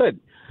 that's good.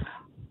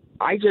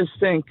 I just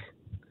think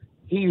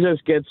he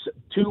just gets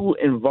too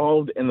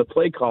involved in the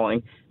play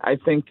calling. I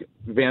think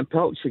Van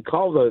Pelt should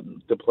call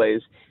the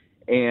plays,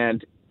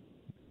 and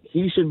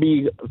he should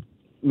be –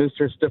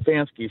 Mr.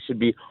 Stefanski should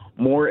be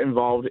more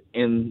involved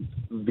in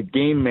the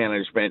game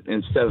management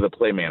instead of the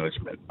play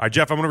management. All right,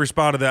 Jeff, I'm going to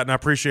respond to that, and I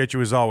appreciate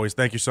you as always.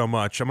 Thank you so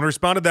much. I'm going to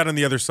respond to that on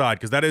the other side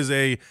because that is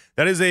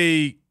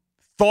a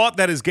thought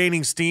that is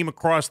gaining steam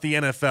across the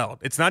NFL.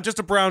 It's not just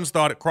a Browns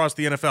thought across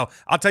the NFL.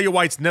 I'll tell you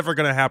why it's never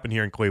going to happen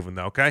here in Cleveland,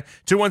 though, okay?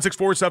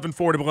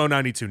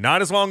 216-474-0092.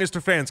 Not as long as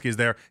Stefanski is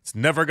there. It's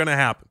never going to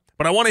happen.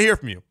 But I want to hear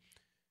from you.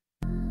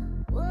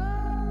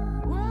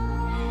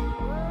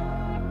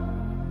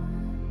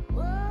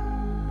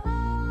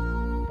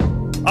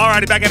 All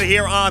righty, back at it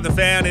here on The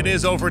Fan. It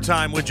is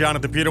overtime with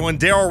Jonathan Peterlin.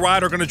 Daryl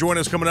Ryder going to join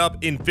us coming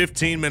up in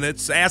 15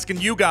 minutes.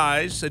 Asking you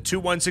guys at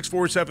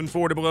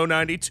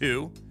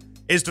 216-474-0092,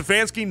 is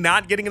Stefanski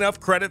not getting enough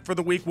credit for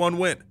the Week 1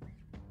 win?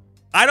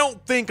 I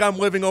don't think I'm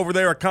living over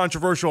there at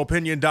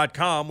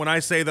controversialopinion.com when I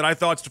say that I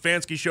thought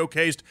Stefanski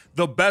showcased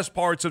the best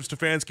parts of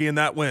Stefanski in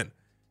that win.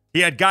 He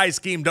had guys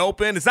schemed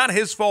open. It's not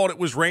his fault it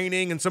was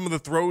raining and some of the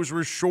throws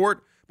were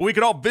short, but we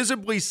could all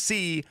visibly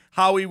see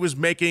how he was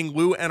making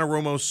Lou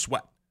Anarumo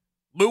sweat.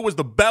 Lou was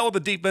the belle of the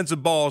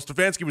defensive ball.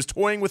 Stefanski was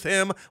toying with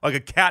him like a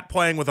cat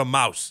playing with a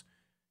mouse.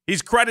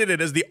 He's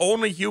credited as the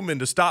only human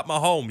to stop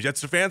Mahomes, yet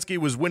Stefanski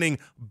was winning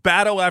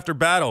battle after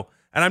battle,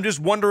 and I'm just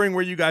wondering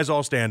where you guys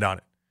all stand on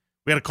it.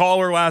 We had a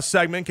caller last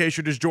segment, in case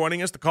you're just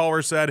joining us. The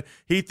caller said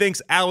he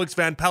thinks Alex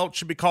Van Pelt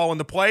should be calling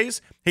the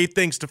plays. He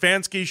thinks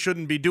Stefanski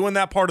shouldn't be doing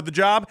that part of the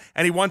job,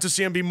 and he wants to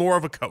see him be more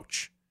of a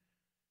coach.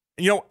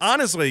 And,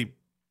 honestly,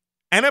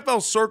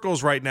 NFL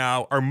circles right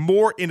now are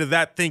more into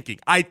that thinking.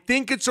 I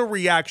think it's a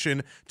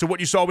reaction to what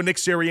you saw with Nick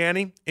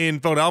Sirianni in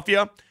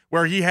Philadelphia,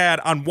 where he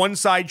had on one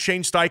side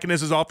Shane Steichen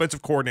as his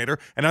offensive coordinator,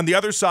 and on the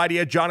other side he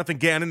had Jonathan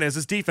Gannon as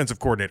his defensive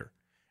coordinator.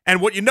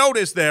 And what you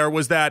noticed there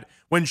was that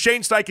when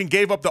Shane Steichen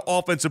gave up the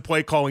offensive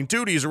play calling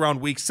duties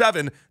around Week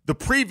 7 the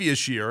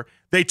previous year,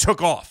 they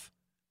took off.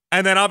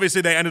 And then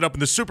obviously they ended up in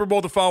the Super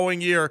Bowl the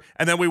following year,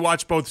 and then we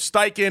watched both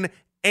Steichen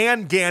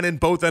and Gannon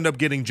both end up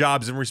getting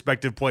jobs in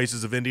respective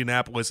places of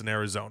Indianapolis and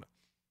Arizona.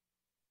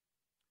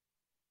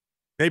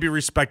 Maybe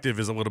respective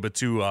is a little bit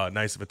too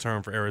nice of a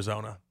term for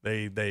Arizona.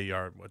 They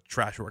are a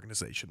trash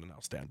organization, and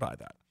I'll stand by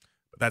that.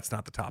 But that's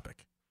not the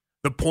topic.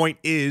 The point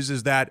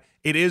is that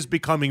it is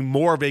becoming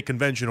more of a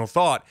conventional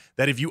thought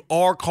that if you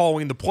are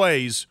calling the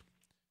plays,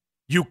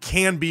 you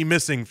can be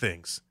missing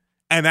things.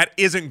 And that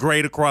isn't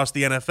great across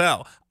the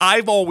NFL.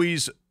 I've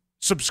always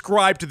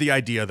subscribed to the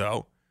idea,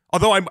 though,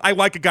 although I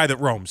like a guy that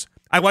roams.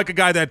 I like a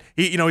guy that,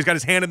 he's got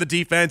his hand in the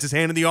defense, his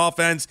hand in the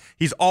offense.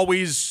 He's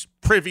always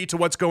privy to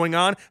what's going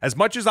on. As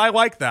much as I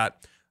like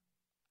that,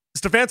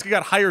 Stefanski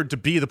got hired to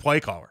be the play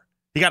caller.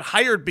 He got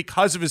hired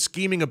because of his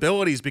scheming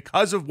abilities,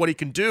 because of what he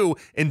can do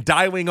in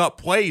dialing up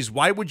plays.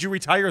 Why would you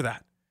retire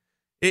that?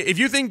 If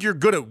you think you're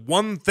good at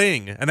one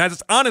thing, and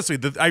that's honestly,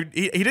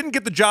 he didn't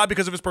get the job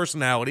because of his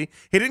personality.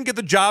 He didn't get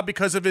the job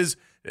because of his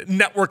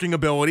networking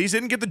abilities. He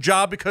didn't get the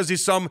job because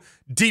he's some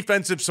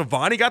defensive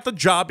savant. He got the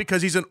job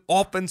because he's an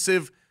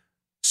offensive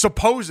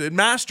supposed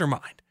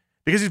mastermind,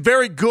 because he's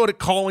very good at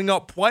calling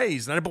up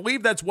plays. And I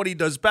believe that's what he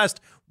does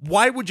best.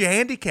 Why would you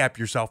handicap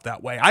yourself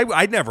that way?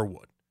 I never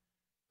would.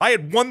 I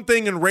had one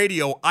thing in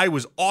radio I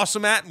was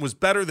awesome at and was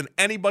better than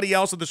anybody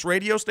else at this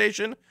radio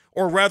station,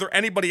 or rather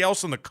anybody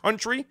else in the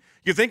country.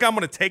 You think I'm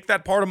going to take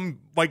that part of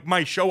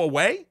my show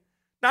away?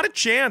 Not a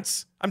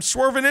chance. I'm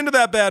swerving into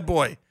that bad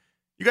boy.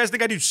 You guys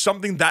think I do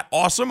something that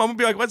awesome? I'm going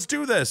to be like, let's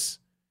do this.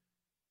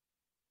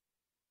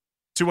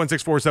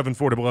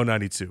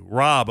 216-474-0092.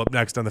 Rob up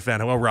next on the Fan.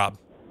 Hello, Rob.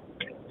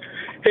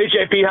 Hey,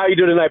 JP, how you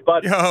doing tonight,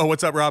 bud? Yo,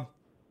 what's up, Rob?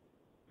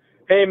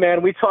 Hey,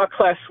 man, we talked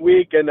last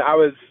week, and I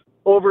was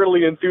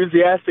overly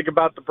enthusiastic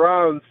about the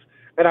Browns,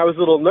 and I was a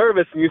little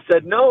nervous, and you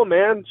said, no,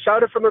 man,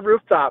 shout it from the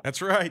rooftop.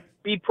 That's right.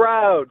 Be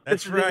proud.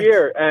 That's this right. is the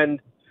year. And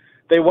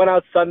they went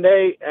out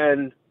Sunday,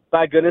 and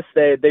by goodness,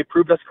 they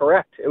proved us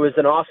correct. It was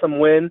an awesome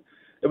win.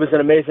 It was an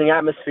amazing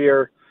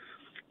atmosphere.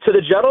 To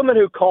the gentleman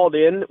who called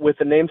in with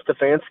the name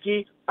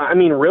Stefanski, I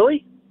mean,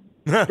 really?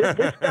 This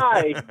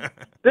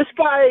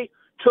guy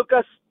took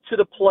us to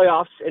the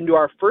playoffs and to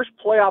our first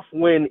playoff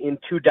win in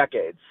 2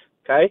 decades,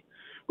 okay?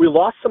 We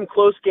lost some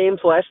close games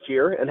last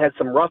year and had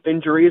some rough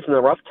injuries and a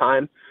rough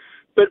time,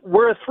 but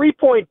we're a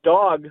 3-point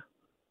dog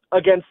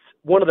against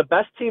one of the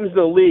best teams in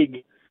the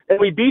league, and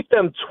we beat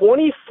them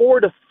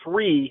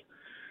 24-3,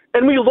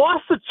 and we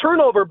lost the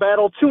turnover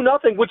battle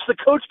 2-0, which the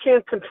coach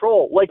can't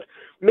control. Like,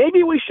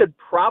 maybe we should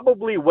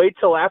probably wait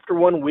till after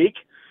 1 week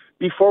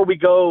before we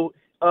go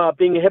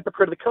being a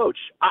hypocrite of the coach.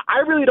 I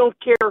really don't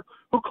care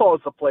who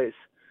calls the plays.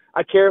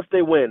 I care if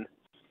they win.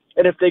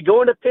 And if they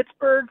go into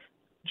Pittsburgh,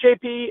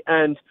 JP,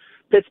 and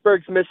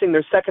Pittsburgh's missing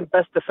their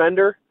second-best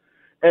defender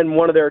and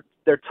one of their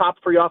top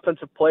 3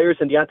 offensive players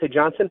in Deontay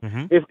Johnson,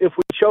 if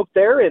we choke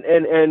there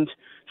and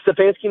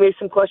Stefanski made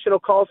some questionable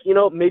calls,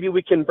 maybe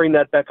we can bring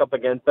that back up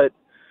again. But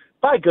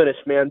by goodness,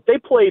 man, they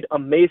played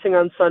amazing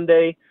on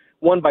Sunday,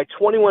 won by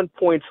 21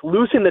 points,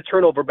 losing the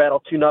turnover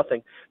battle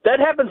 2-0. That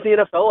happens in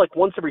the NFL like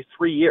once every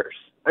 3 years.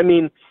 I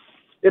mean,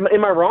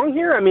 am I wrong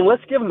here? I mean,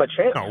 let's give them a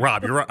chance. No,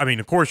 Rob, you're right. I mean,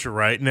 of course you're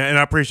right. And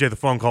I appreciate the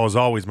phone call as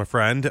always, my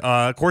friend.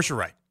 Of course you're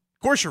right.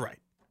 Of course you're right.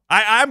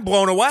 I'm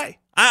blown away.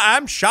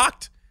 I'm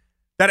shocked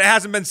that it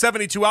hasn't been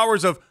 72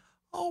 hours of,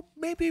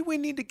 maybe we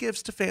need to give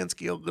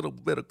Stefanski a little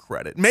bit of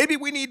credit. Maybe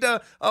we need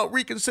to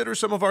reconsider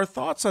some of our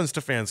thoughts on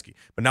Stefanski.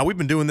 But now we've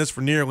been doing this for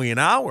nearly an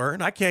hour,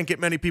 and I can't get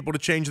many people to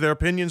change their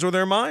opinions or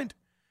their mind.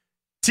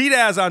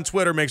 T-Daz on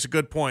Twitter makes a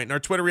good point, and our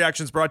Twitter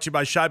reaction is brought to you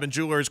by Scheiben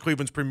Jewelers,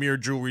 Cleveland's premier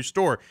jewelry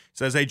store.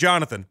 Says, hey,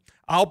 Jonathan,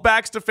 I'll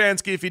back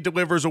Stefanski if he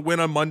delivers a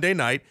win on Monday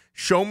night.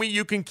 Show me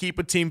you can keep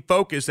a team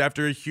focused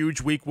after a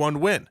huge Week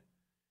 1 win.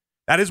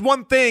 That is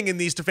one thing in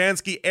the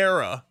Stefanski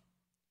era,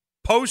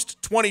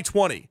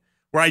 post-2020,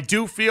 where I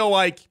do feel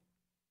like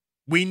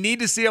we need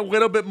to see a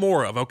little bit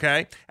more of,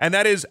 okay? And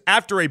that is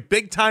after a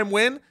big-time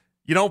win,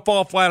 you don't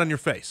fall flat on your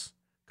face.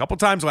 A couple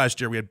times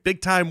last year, we had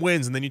big-time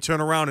wins, and then you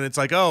turn around, and it's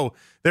like,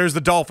 there's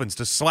the Dolphins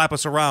to slap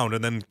us around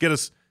and then get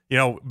us,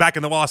 back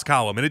in the loss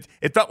column. And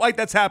it felt like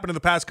that's happened in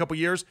the past couple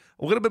years,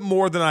 a little bit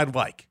more than I'd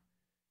like.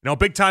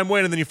 Big-time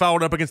win, and then you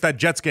followed up against that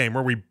Jets game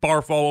where we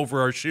barf all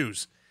over our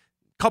shoes.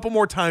 A couple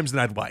more times than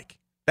I'd like.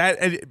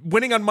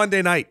 Winning on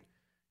Monday night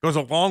goes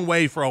a long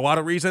way for a lot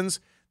of reasons.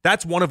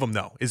 That's one of them,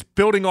 though, is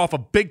building off a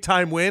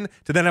big-time win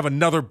to then have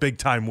another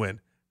big-time win.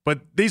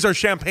 But these are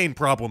champagne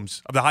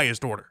problems of the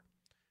highest order.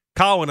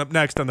 Colin up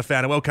next on the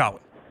Fan. Hello,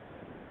 Colin.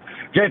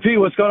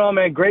 JP, what's going on,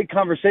 man? Great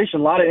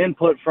conversation. A lot of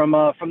input from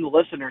the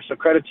listeners, so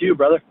credit to you,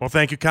 brother. Well,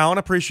 thank you, Colin.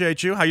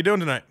 Appreciate you. How you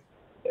doing tonight?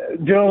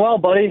 Doing well,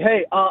 buddy.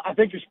 Hey, I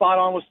think you're spot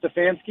on with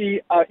Stefanski.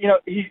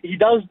 He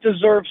does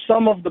deserve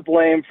some of the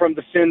blame from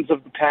the sins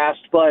of the past,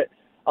 but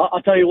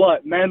I'll tell you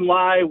what, men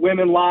lie,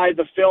 women lie,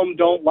 the film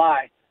don't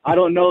lie. I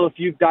don't know if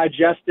you've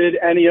digested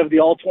any of the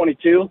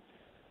All-22.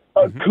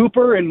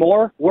 Cooper and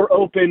Moore, we're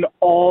open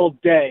all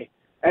day.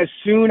 As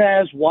soon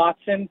as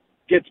Watson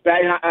gets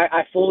back, and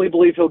I fully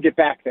believe he'll get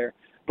back there,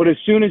 but as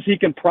soon as he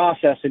can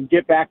process and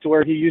get back to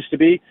where he used to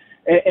be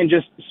and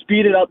just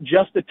speed it up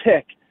just a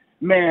tick,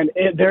 man,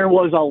 there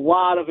was a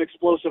lot of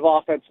explosive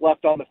offense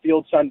left on the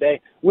field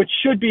Sunday, which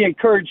should be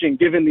encouraging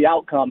given the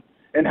outcome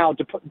and how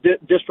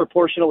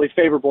disproportionately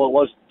favorable it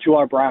was to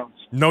our Browns.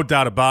 No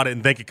doubt about it,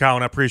 and thank you,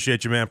 Colin. I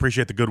appreciate you, man. I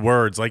appreciate the good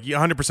words. Like, you're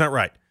 100%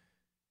 right.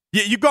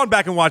 You've gone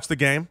back and watched the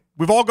game.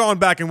 We've all gone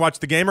back and watched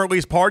the game, or at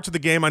least parts of the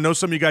game. I know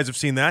some of you guys have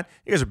seen that.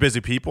 You guys are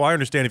busy people. I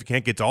understand if you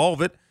can't get to all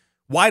of it.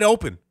 Wide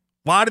open.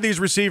 A lot of these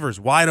receivers,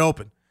 wide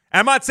open. And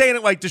I'm not saying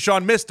it like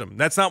Deshaun missed him.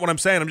 That's not what I'm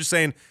saying. I'm just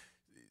saying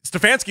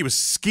Stefanski was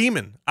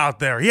scheming out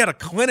there. He had a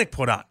clinic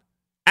put on.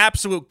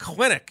 Absolute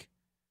clinic.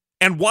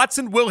 And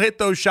Watson will hit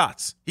those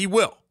shots. He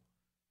will.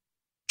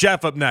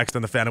 Jeff up next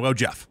on the Fan. Hello,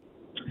 Jeff.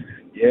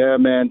 Yeah,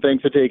 man.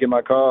 Thanks for taking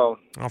my call.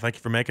 Oh, thank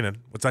you for making it.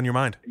 What's on your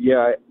mind?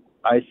 Yeah,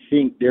 I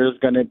think there's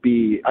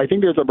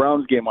a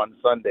Browns game on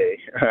Sunday.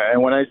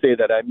 And when I say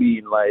that, I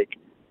mean, like,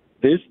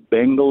 this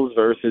Bengals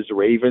versus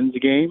Ravens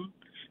game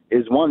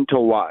is one to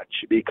watch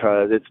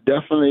because it's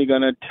definitely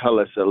going to tell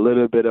us a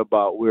little bit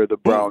about where the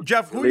Browns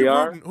really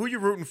are. Who are you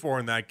rooting for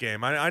in that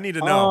game? I need to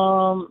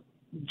know.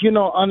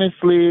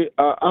 Honestly,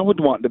 I would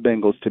want the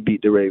Bengals to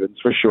beat the Ravens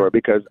for sure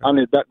because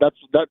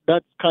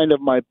that's kind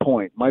of my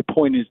point. My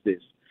point is this.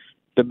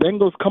 The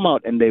Bengals come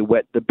out and they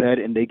wet the bed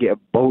and they get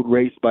boat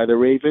raced by the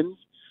Ravens,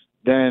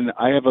 then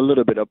I have a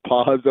little bit of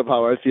pause of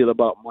how I feel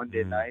about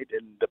Monday night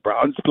and the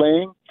Browns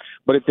playing.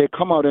 But if they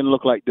come out and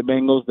look like the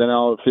Bengals, then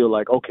I'll feel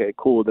like, okay,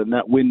 cool, then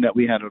that win that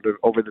we had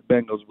over the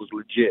Bengals was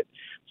legit.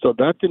 So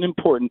that's an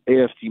important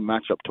AFC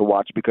matchup to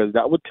watch because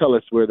that would tell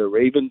us where the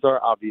Ravens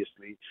are,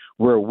 obviously,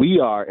 where we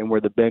are, and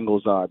where the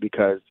Bengals are,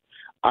 because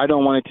I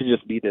don't want it to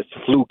just be this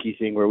fluky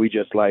thing where we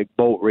just, like,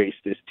 boat race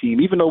this team.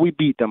 Even though we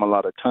beat them a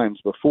lot of times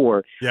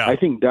before, I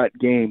think that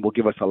game will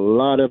give us a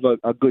lot of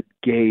a good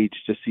gauge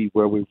to see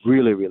where we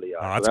really, really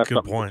are. Oh, that's a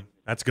good point.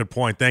 That's a good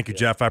point. Thank you,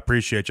 Jeff. I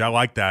appreciate you. I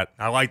like that.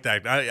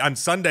 On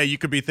Sunday, you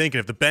could be thinking,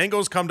 if the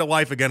Bengals come to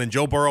life again and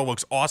Joe Burrow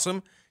looks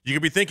awesome, you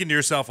could be thinking to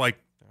yourself, like,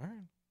 all right.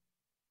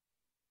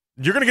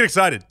 You're going to get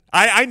excited.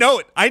 I know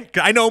it.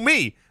 I know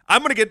me.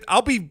 I'm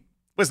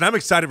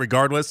excited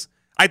regardless.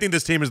 I think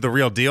this team is the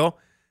real deal.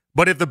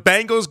 But if the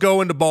Bengals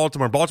go into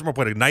Baltimore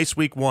played a nice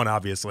week one,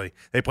 obviously.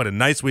 They played a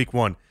nice week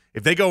one.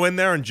 If they go in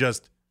there and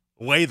just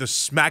lay the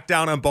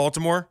smackdown on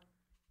Baltimore,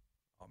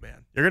 oh,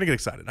 man, you're going to get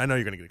excited. I know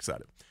you're going to get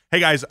excited. Hey,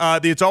 guys, the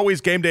It's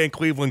Always Game Day in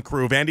Cleveland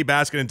crew of Andy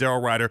Baskin and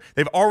Daryl Ryder,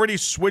 they've already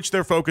switched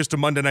their focus to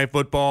Monday Night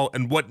Football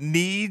and what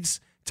needs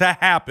to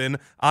happen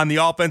on the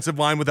offensive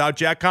line without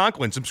Jack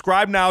Conklin.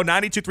 Subscribe now,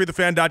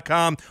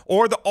 923thefan.com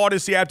or the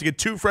Odyssey app to get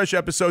 2 fresh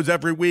episodes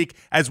every week,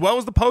 as well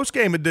as the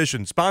post-game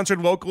edition, sponsored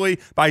locally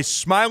by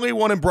Smiley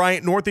One and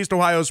Bryant, Northeast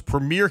Ohio's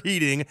premier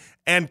heating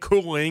and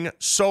cooling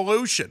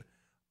solution.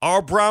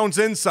 Our Browns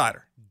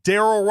insider,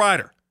 Daryl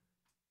Ryder,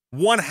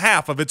 one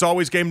half of It's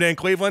Always Game Day in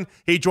Cleveland.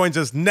 He joins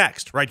us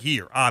next right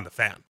here on The Fan.